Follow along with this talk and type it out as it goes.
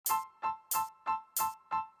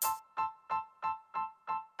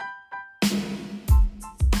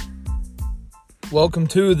Welcome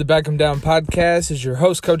to the Back 'em Down podcast. It's your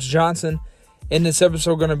host, Coach Johnson. In this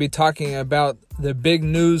episode, we're going to be talking about the big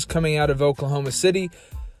news coming out of Oklahoma City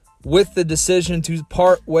with the decision to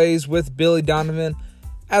part ways with Billy Donovan,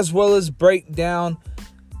 as well as break down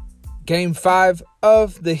Game 5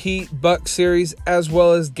 of the Heat-Bucks series, as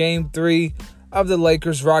well as Game 3 of the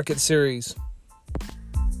Lakers-Rockets series.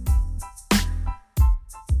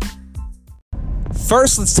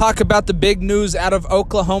 First, let's talk about the big news out of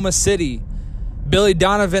Oklahoma City. Billy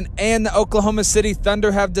Donovan and the Oklahoma City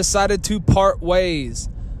Thunder have decided to part ways.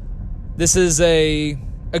 This is an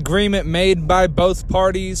agreement made by both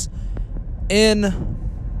parties in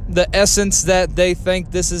the essence that they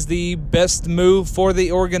think this is the best move for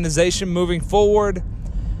the organization moving forward,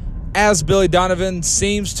 as Billy Donovan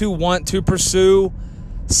seems to want to pursue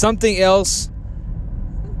something else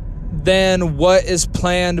than what is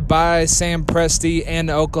planned by Sam Presti and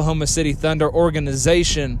the Oklahoma City Thunder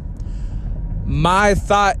organization. My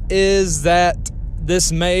thought is that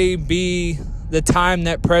this may be the time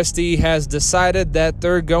that Presti has decided that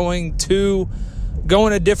they're going to go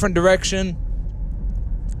in a different direction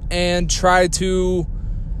and try to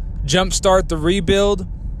jumpstart the rebuild,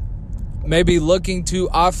 maybe looking to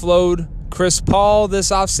offload Chris Paul this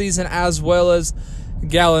offseason as well as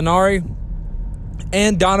Gallinari.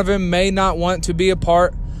 And Donovan may not want to be a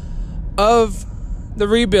part of the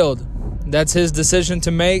rebuild. That's his decision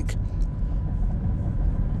to make.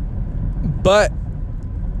 But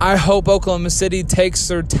I hope Oklahoma City takes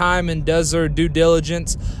their time and does their due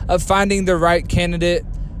diligence of finding the right candidate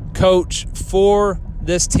coach for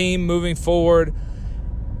this team moving forward,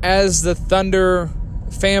 as the Thunder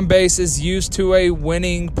fan base is used to a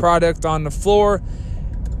winning product on the floor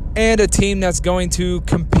and a team that's going to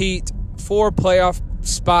compete for playoff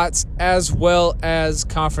spots as well as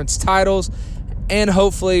conference titles and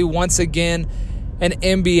hopefully once again an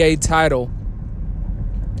NBA title.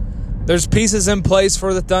 There's pieces in place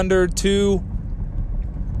for the Thunder to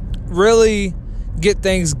really get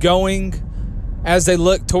things going as they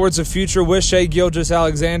look towards the future with Shai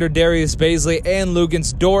Gilgeous-Alexander, Darius Bazley, and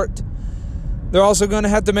Luguentz Dort. They're also going to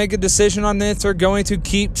have to make a decision on if they're going to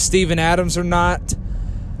keep Steven Adams or not.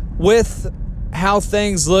 With how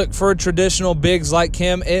things look for traditional bigs like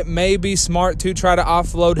him, it may be smart to try to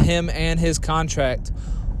offload him and his contract.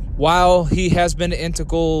 While he has been an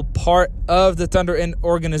integral part of the Thunder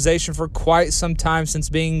organization for quite some time since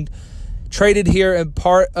being traded here and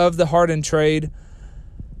part of the Harden trade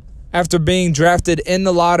after being drafted in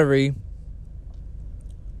the lottery,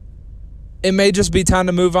 it may just be time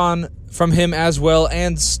to move on from him as well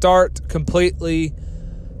and start completely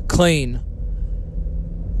clean.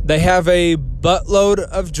 They have a buttload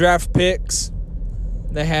of draft picks.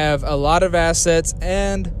 They have a lot of assets,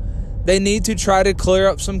 and they need to try to clear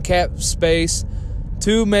up some cap space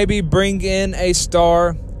to maybe bring in a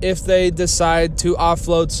star if they decide to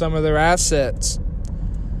offload some of their assets.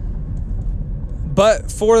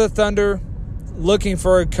 But for the Thunder, looking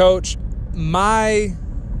for a coach, my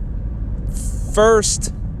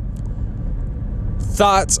first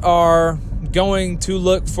thoughts are going to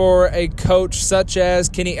look for a coach such as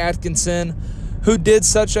Kenny Atkinson, who did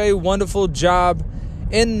such a wonderful job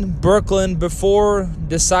in Brooklyn before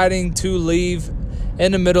deciding to leave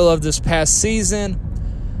in the middle of this past season.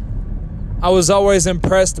 I was always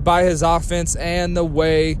impressed by his offense and the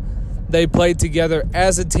way they played together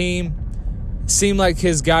as a team. Seemed like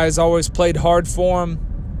his guys always played hard for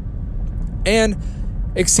him and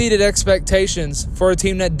exceeded expectations for a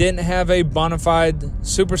team that didn't have a bona fide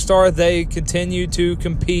superstar. They continued to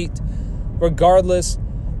compete regardless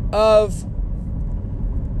of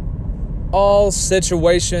all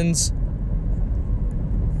situations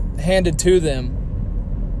handed to them.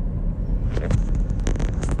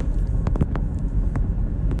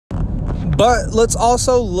 But let's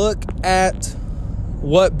also look at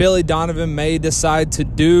what Billy Donovan may decide to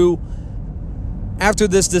do after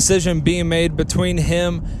this decision being made between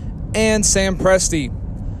him and Sam Presti.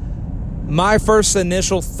 My first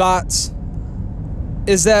initial thoughts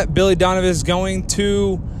is that Billy Donovan is going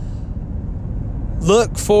to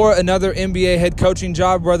look for another NBA head coaching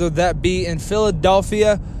job, whether that be in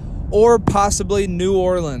Philadelphia or possibly New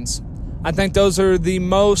Orleans. I think those are the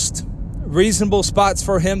most reasonable spots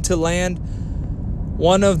for him to land.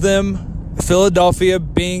 One of them, Philadelphia,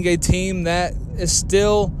 being a team that is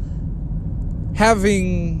still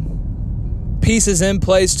having pieces in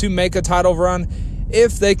place to make a title run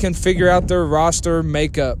if they can figure out their roster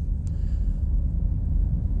makeup.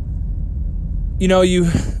 You know,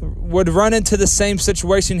 you would run into the same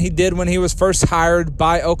situation he did when he was first hired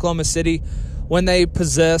by Oklahoma City when they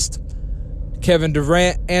possessed Kevin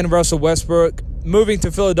Durant and Russell Westbrook moving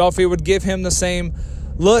to Philadelphia would give him the same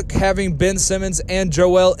look, having Ben Simmons and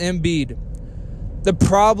Joel Embiid. The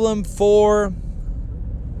problem for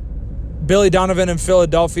Billy Donovan in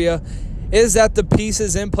Philadelphia is that the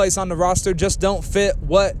pieces in place on the roster just don't fit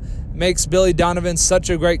what makes Billy Donovan such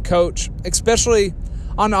a great coach, especially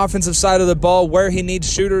on the offensive side of the ball where he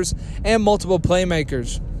needs shooters and multiple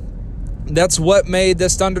playmakers. That's what made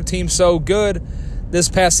this Thunder team so good this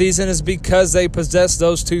past season, is because they possess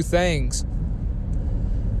those two things.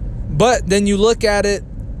 But then you look at it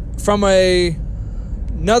from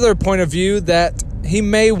another point of view, that he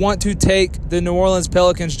may want to take the New Orleans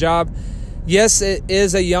Pelicans job. Yes, it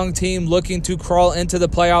is a young team looking to crawl into the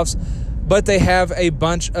playoffs, but they have a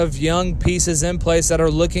bunch of young pieces in place that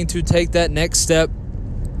are looking to take that next step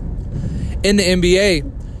in the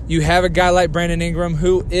NBA. You have a guy like Brandon Ingram,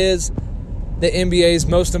 who is the NBA's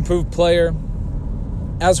most improved player,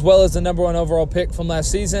 as well as the number 1 overall pick from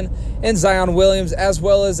last season, and Zion Williams, as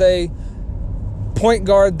well as a point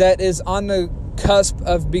guard that is on the cusp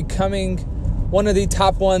of becoming one of the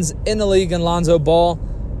top ones in the league in Lonzo Ball,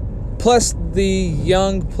 plus the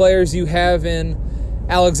young players you have in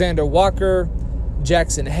Alexander Walker,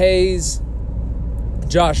 Jackson Hayes,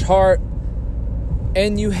 Josh Hart,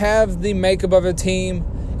 and you have the makeup of a team,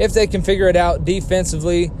 if they can figure it out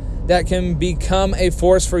defensively, that can become a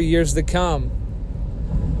force for years to come.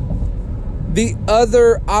 The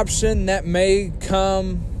other option that may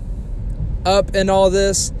come up in all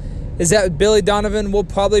this is that Billy Donovan will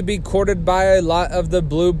probably be courted by a lot of the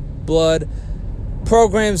blue blood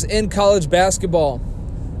programs in college basketball.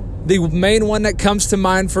 The main one that comes to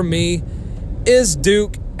mind for me is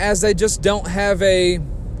Duke, as they just don't have a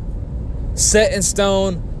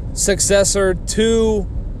set-in-stone successor to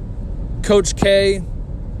Coach K,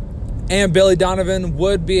 and Billy Donovan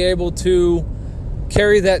would be able to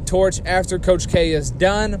carry that torch after Coach K is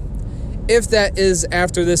done, if that is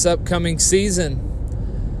after this upcoming season.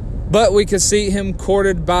 But we could see him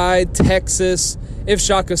courted by Texas if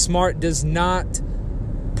Shaka Smart does not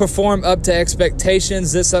perform up to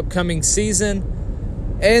expectations this upcoming season.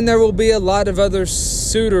 And there will be a lot of other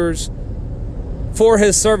suitors for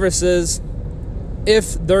his services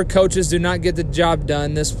if their coaches do not get the job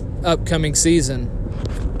done this upcoming season.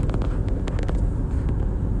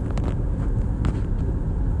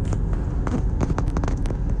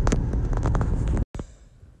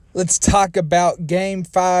 Let's talk about Game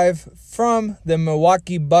 5 from the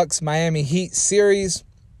Milwaukee Bucks-Miami Heat series.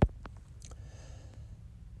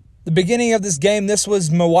 The beginning of this game, this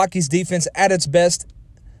was Milwaukee's defense at its best,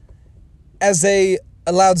 as they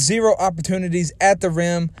allowed 0 opportunities at the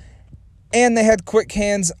rim, and they had quick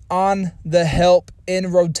hands on the help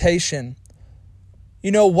in rotation.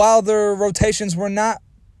 You know, while their rotations were not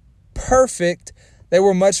perfect, they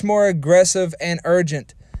were much more aggressive and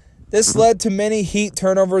urgent. This led to many Heat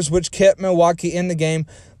turnovers, which kept Milwaukee in the game,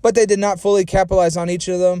 but they did not fully capitalize on each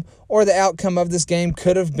of them, or the outcome of this game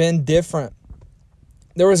could have been different.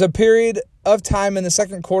 There was a period of time in the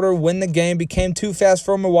second quarter when the game became too fast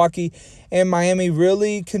for Milwaukee, and Miami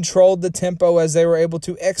really controlled the tempo as they were able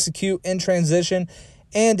to execute in transition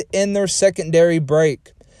and in their secondary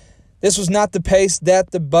break. This was not the pace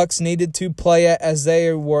that the Bucks needed to play at, as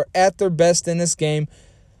they were at their best in this game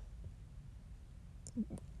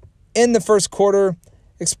in the first quarter,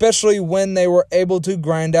 especially when they were able to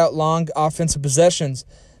grind out long offensive possessions.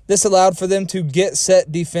 This allowed for them to get set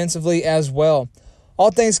defensively as well.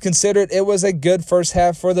 All things considered, it was a good first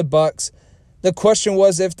half for the Bucks. The question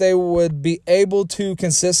was if they would be able to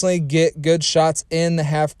consistently get good shots in the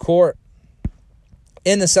half court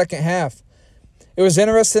in the second half. It was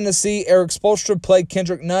interesting to see Eric Spoelstra play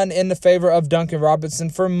Kendrick Nunn in the favor of Duncan Robinson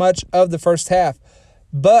for much of the first half.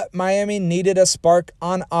 But Miami needed a spark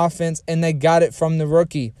on offense, and they got it from the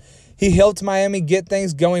rookie. He helped Miami get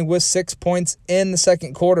things going with 6 points in the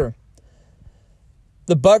second quarter.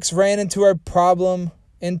 The Bucks ran into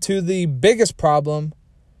the biggest problem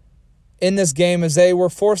in this game, as they were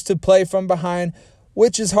forced to play from behind,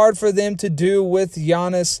 which is hard for them to do with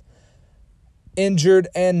Giannis injured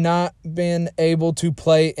and not being able to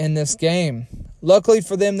play in this game. Luckily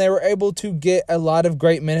for them, they were able to get a lot of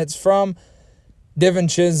great minutes from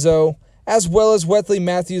DiVincenzo, as well as Wesley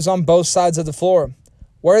Matthews on both sides of the floor.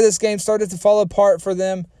 Where this game started to fall apart for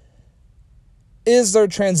them is their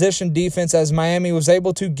transition defense, as Miami was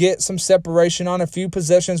able to get some separation on a few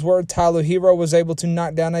possessions where Tyler Hero was able to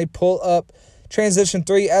knock down a pull-up transition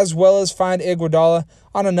 3, as well as find Iguodala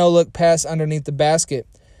on a no-look pass underneath the basket.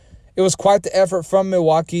 It was quite the effort from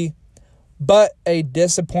Milwaukee, but a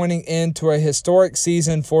disappointing end to a historic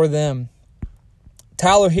season for them.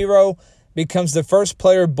 Tyler Hero becomes the first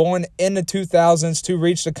player born in the 2000s to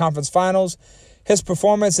reach the conference finals. His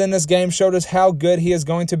performance in this game showed us how good he is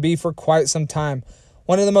going to be for quite some time.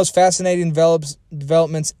 One of the most fascinating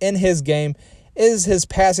developments in his game is his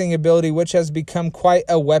passing ability, which has become quite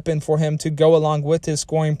a weapon for him to go along with his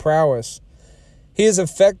scoring prowess. He has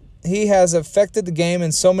affected the game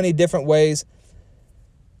in so many different ways,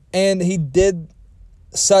 and he did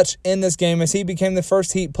such in this game as he became the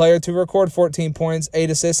first Heat player to record 14 points, 8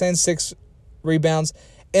 assists, and 6 rebounds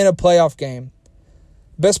in a playoff game.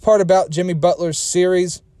 Best part about Jimmy Butler's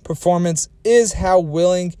series performance is how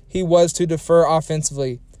willing he was to defer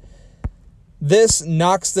offensively. This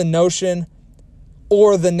knocks the notion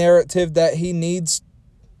or the narrative that he needs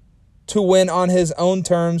to win on his own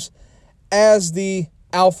terms as the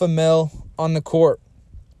alpha male on the court.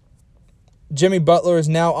 Jimmy Butler is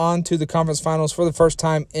now on to the conference finals for the first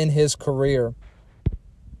time in his career.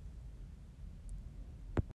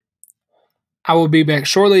 I will be back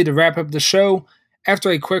shortly to wrap up the show after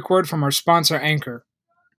a quick word from our sponsor, Anchor.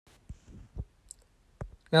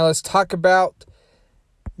 Now let's talk about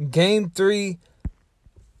Game 3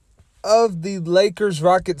 of the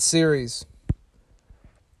Lakers-Rockets series.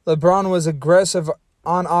 LeBron was aggressive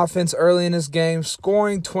on offense early in his game,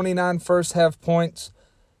 scoring 29 first-half points,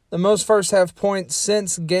 the most first-half points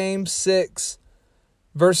since Game 6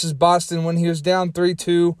 versus Boston when he was down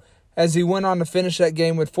 3-2, as he went on to finish that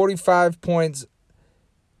game with 45 points,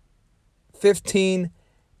 15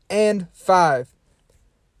 and 5.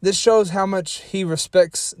 This shows how much he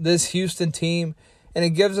respects this Houston team, and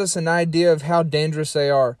it gives us an idea of how dangerous they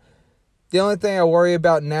are. The only thing I worry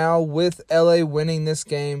about now with LA winning this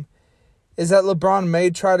game is that LeBron may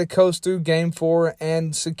try to coast through Game 4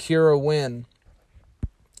 and secure a win.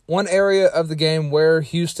 One area of the game where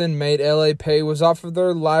Houston made LA pay was off of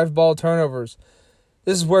their live ball turnovers.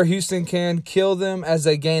 This is where Houston can kill them as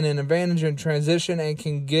they gain an advantage in transition and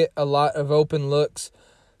can get a lot of open looks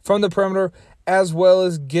from the perimeter, as well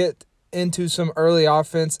as get into some early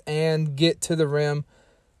offense and get to the rim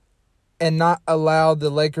and not allow the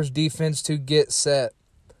Lakers defense to get set.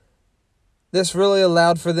 This really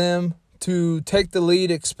allowed for them to take the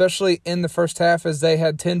lead, especially in the first half, as they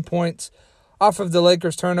had 10 points off of the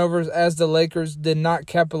Lakers' turnovers, as the Lakers did not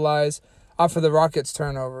capitalize off of the Rockets'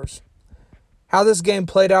 turnovers. How this game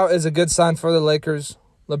played out is a good sign for the Lakers.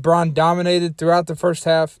 LeBron dominated throughout the first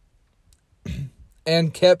half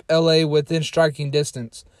and kept LA within striking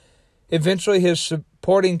distance. Eventually, his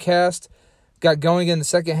supporting cast got going in the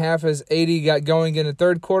second half as AD got going in the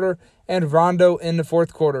third quarter and Rondo in the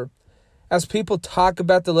fourth quarter. As people talk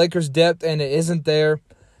about the Lakers' depth and it isn't there,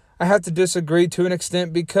 I have to disagree to an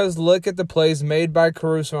extent, because look at the plays made by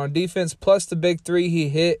Caruso on defense, plus the big three he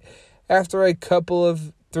hit after a couple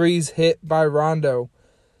of threes hit by Rondo.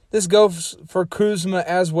 This goes for Kuzma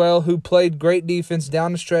as well, who played great defense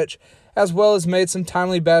down the stretch, as well as made some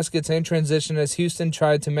timely baskets in transition as Houston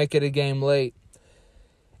tried to make it a game late.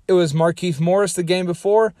 It was Markieff Morris the game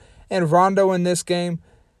before, and Rondo in this game.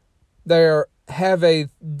 They have a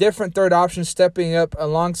different third option stepping up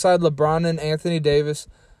alongside LeBron and Anthony Davis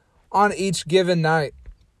on each given night.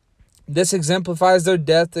 This exemplifies their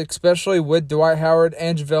depth, especially with Dwight Howard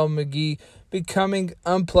and JaVale McGee becoming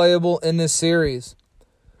unplayable in this series.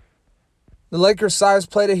 The Lakers' size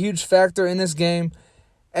played a huge factor in this game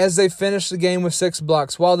as they finished the game with 6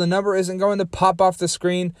 blocks. While the number isn't going to pop off the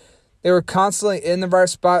screen, they were constantly in the right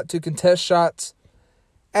spot to contest shots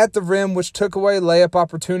at the rim, which took away layup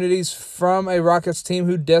opportunities from a Rockets team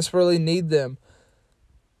who desperately need them.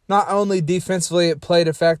 Not only defensively it played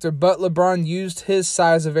a factor, but LeBron used his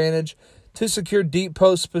size advantage to secure deep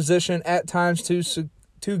post position at times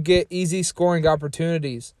to get easy scoring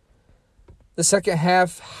opportunities. The second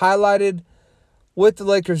half highlighted with the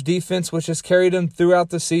Lakers' defense, which has carried them throughout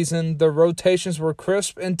the season. The rotations were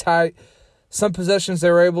crisp and tight. Some possessions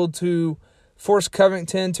they were able to force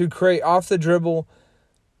Covington to create off the dribble,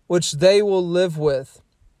 which they will live with.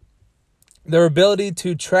 Their ability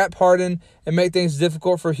to trap Harden and make things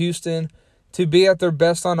difficult for Houston to be at their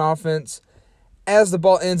best on offense, as the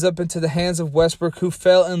ball ends up into the hands of Westbrook, who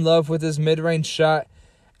fell in love with his mid-range shot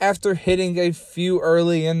after hitting a few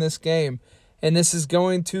early in this game. And this is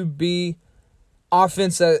going to be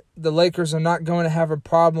offense that the Lakers are not going to have a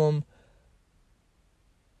problem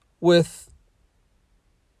with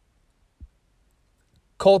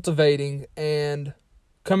cultivating and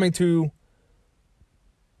coming to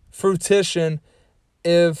fruition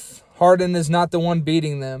if Harden is not the one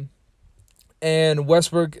beating them. And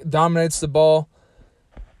Westbrook dominates the ball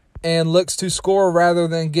and looks to score rather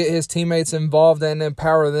than get his teammates involved and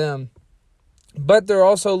empower them. But there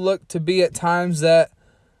also look to be at times that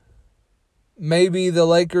maybe the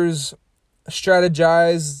Lakers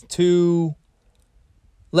strategize to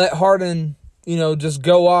let Harden just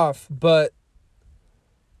go off, but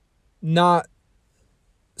not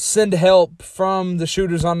send help from the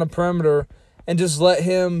shooters on the perimeter and just let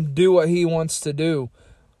him do what he wants to do.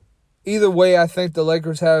 Either way, I think the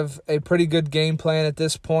Lakers have a pretty good game plan at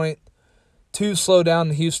this point to slow down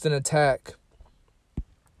the Houston attack.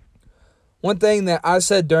 One thing that I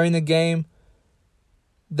said during the game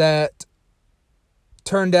that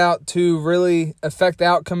turned out to really affect the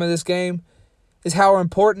outcome of this game is how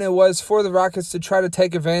important it was for the Rockets to try to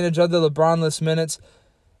take advantage of the LeBron-less minutes,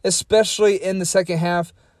 especially in the second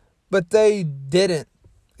half, but they didn't,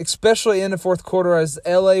 especially in the fourth quarter as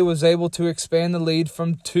LA was able to expand the lead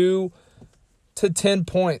from 2 to 10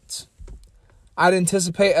 points. I'd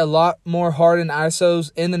anticipate a lot more Harden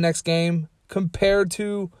ISOs in the next game compared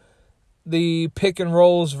to the pick and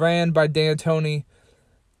rolls ran by D'Antoni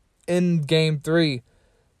in Game 3.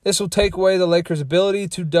 This will take away the Lakers' ability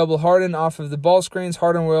to double Harden off of the ball screens.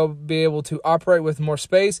 Harden will be able to operate with more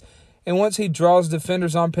space, and once he draws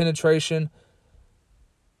defenders on penetration,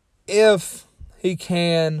 if he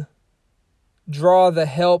can draw the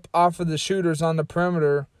help off of the shooters on the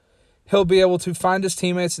perimeter, he'll be able to find his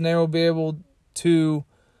teammates, and they will be able to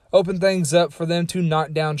open things up for them to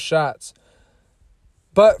knock down shots.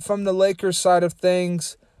 But from the Lakers side of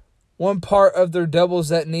things, one part of their doubles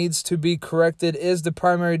that needs to be corrected is the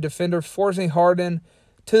primary defender forcing Harden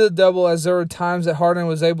to the double, as there were times that Harden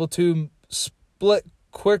was able to split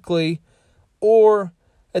quickly or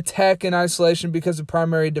attack in isolation because the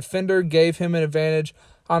primary defender gave him an advantage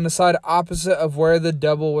on the side opposite of where the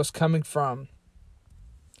double was coming from.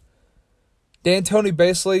 D'Antoni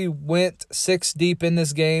basically went 6 deep in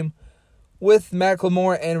this game, with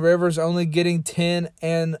McLemore and Rivers only getting 10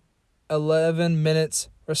 and 11 minutes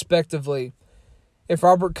respectively. If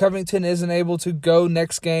Robert Covington isn't able to go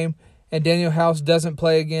next game and Daniel House doesn't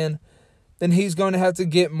play again, then he's going to have to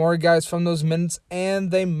get more guys from those minutes, and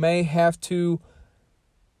they may have to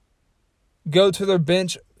go to their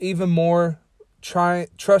bench even more,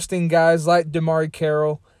 trusting guys like DeMarre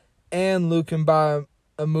Carroll and Luke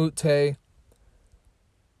Mbah-a-Moute.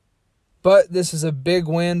 But this is a big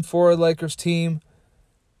win for a Lakers team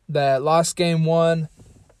that lost Game 1,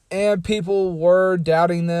 and people were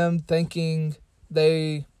doubting them, thinking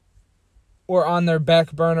they were on their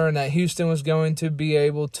back burner and that Houston was going to be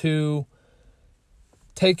able to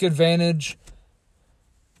take advantage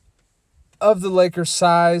of the Lakers'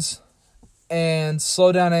 size and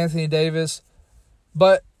slow down Anthony Davis.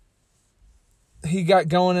 But he got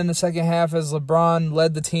going in the second half as LeBron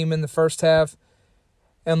led the team in the first half.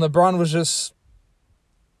 And LeBron was just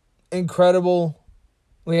incredible.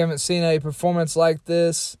 We haven't seen a performance like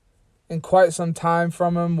this in quite some time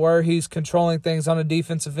from him, where he's controlling things on the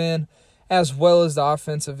defensive end as well as the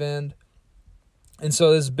offensive end. And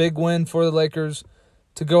so this big win for the Lakers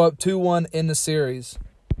to go up 2-1 in the series.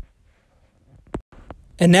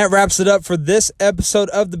 And that wraps it up for this episode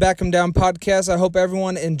of the Back 'Em Down podcast. I hope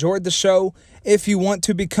everyone enjoyed the show. If you want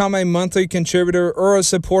to become a monthly contributor or a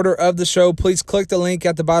supporter of the show, please click the link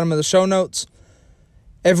at the bottom of the show notes.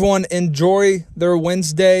 Everyone enjoy their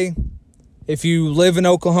Wednesday. If you live in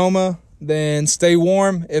Oklahoma, then stay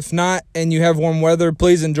warm. If not, and you have warm weather,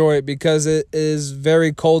 please enjoy it, because it is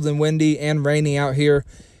very cold and windy and rainy out here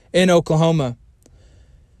in Oklahoma.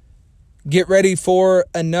 Get ready for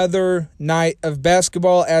another night of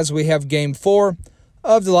basketball as we have Game 4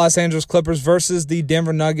 of the Los Angeles Clippers versus the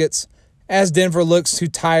Denver Nuggets, as Denver looks to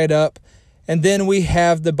tie it up. And then we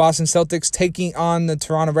have the Boston Celtics taking on the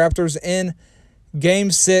Toronto Raptors in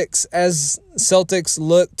Game 6 as Celtics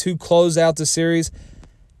look to close out the series,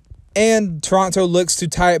 and Toronto looks to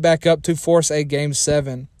tie it back up to force a Game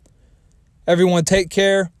 7. Everyone take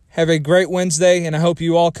care. Have a great Wednesday, and I hope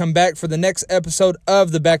you all come back for the next episode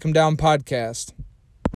of the Back 'Em Down podcast.